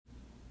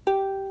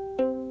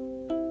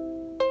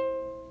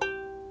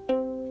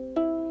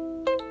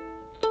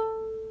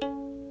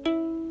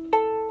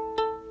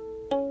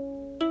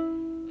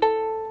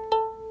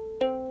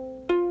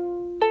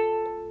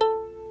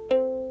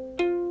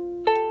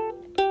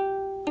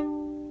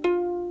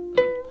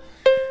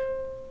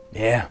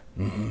Yeah,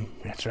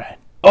 that's right.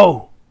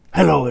 Oh,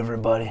 hello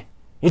everybody.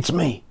 It's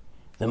me,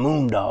 the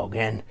Moondog,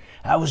 and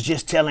I was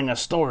just telling a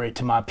story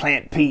to my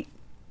plant Pete.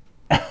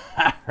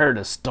 I heard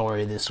a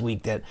story this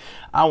week that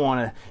I want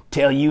to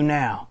tell you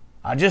now.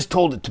 I just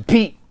told it to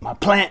Pete, my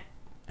plant,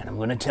 and I'm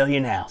going to tell you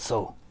now,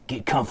 so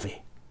get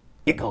comfy.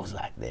 It goes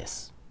like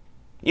this.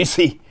 You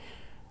see,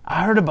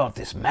 I heard about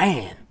this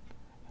man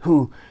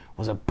who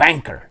was a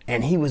banker,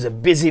 and he was a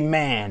busy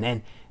man,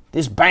 and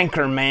this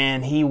banker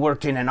man, he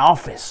worked in an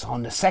office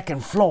on the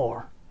second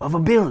floor of a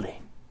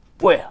building.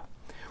 Well,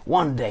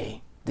 one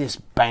day, this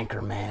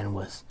banker man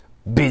was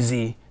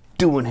busy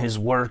doing his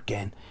work,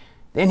 and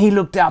then he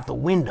looked out the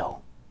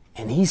window,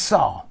 and he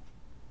saw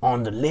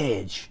on the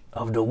ledge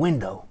of the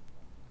window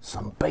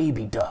some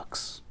baby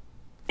ducks.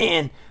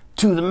 And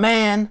to the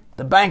man,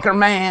 the banker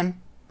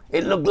man,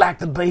 it looked like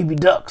the baby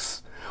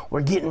ducks were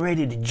getting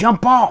ready to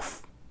jump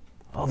off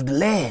of the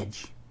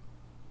ledge.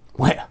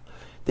 Well,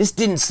 this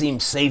didn't seem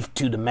safe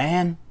to the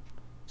man,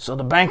 so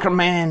the banker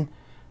man,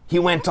 he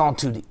went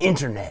onto the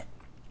internet,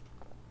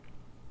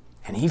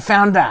 and he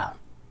found out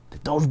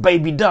that those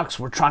baby ducks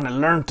were trying to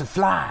learn to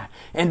fly,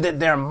 and that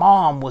their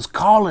mom was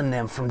calling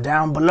them from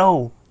down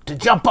below to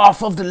jump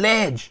off of the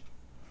ledge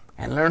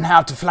and learn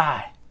how to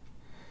fly.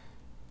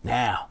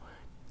 Now,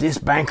 this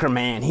banker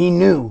man, he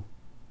knew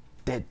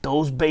that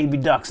those baby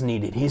ducks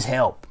needed his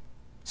help.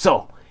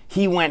 So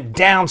he went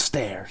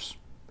downstairs,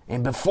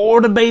 and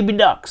before the baby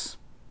ducks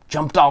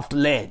jumped off the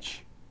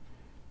ledge,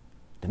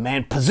 the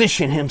man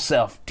positioned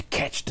himself to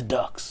catch the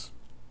ducks.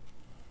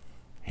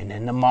 And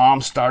then the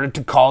mom started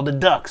to call the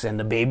ducks, and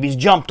the babies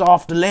jumped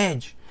off the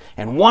ledge.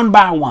 And one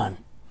by one,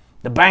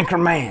 the banker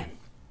man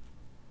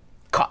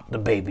caught the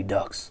baby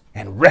ducks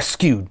and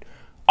rescued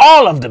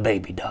all of the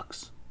baby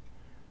ducks.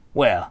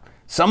 Well,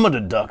 some of the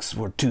ducks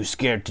were too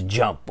scared to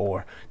jump,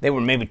 or they were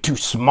maybe too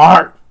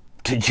smart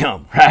to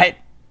jump, right?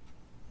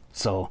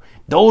 So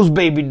those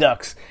baby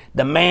ducks,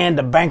 the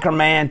banker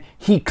man,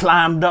 he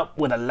climbed up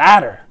with a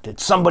ladder that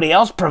somebody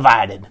else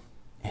provided,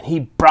 and he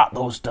brought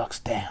those ducks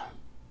down.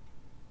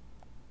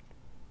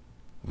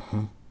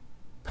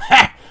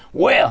 Ha!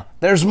 Well,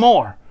 there's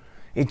more.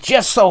 It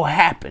just so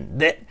happened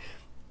that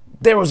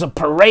there was a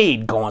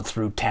parade going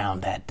through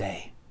town that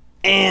day,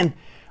 and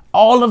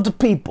all of the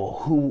people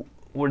who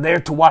were there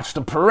to watch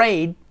the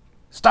parade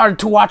started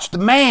to watch the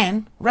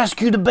man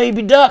rescue the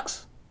baby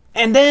ducks,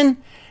 and then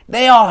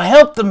they all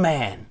helped the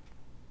man,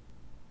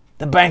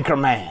 the banker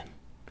man,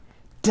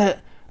 to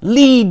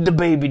lead the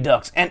baby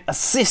ducks and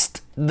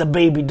assist the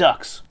baby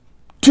ducks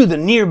to the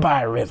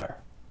nearby river.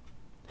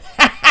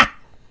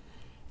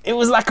 It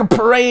was like a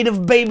parade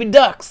of baby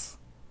ducks.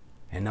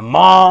 And the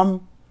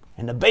mom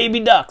and the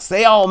baby ducks,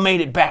 they all made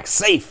it back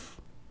safe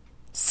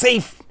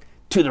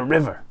to the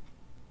river.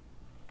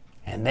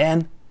 And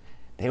then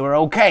they were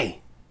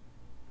okay.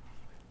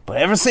 But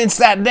ever since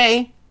that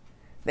day,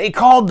 they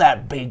called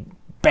that big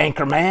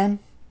banker man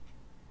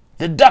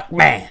the Duck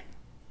Man.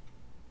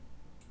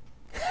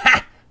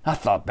 Ha! I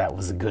thought that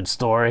was a good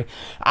story.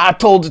 I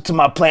told it to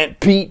my plant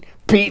Pete.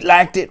 Pete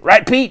liked it.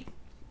 Right, Pete?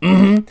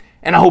 And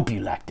I hope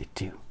you liked it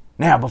too.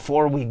 Now,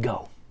 before we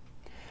go,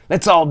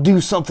 let's all do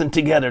something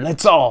together.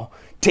 Let's all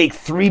take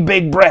 3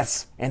 big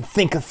breaths and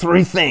think of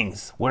 3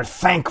 things we're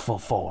thankful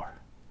for.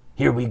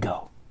 Here we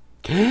go.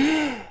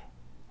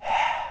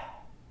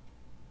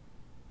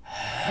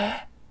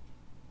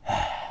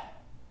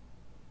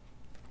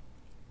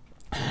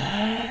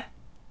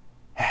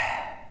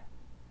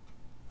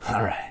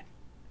 All right.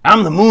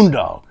 I'm the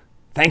Moondog.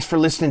 Thanks for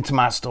listening to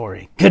my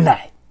story. Good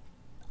night.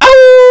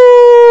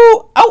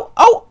 Ow! Ow!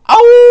 Ow! Ow!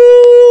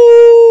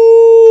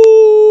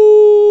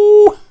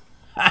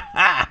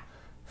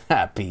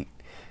 Ha, Pete.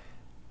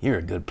 You're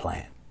a good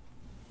plant.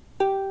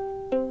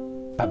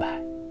 Bye-bye.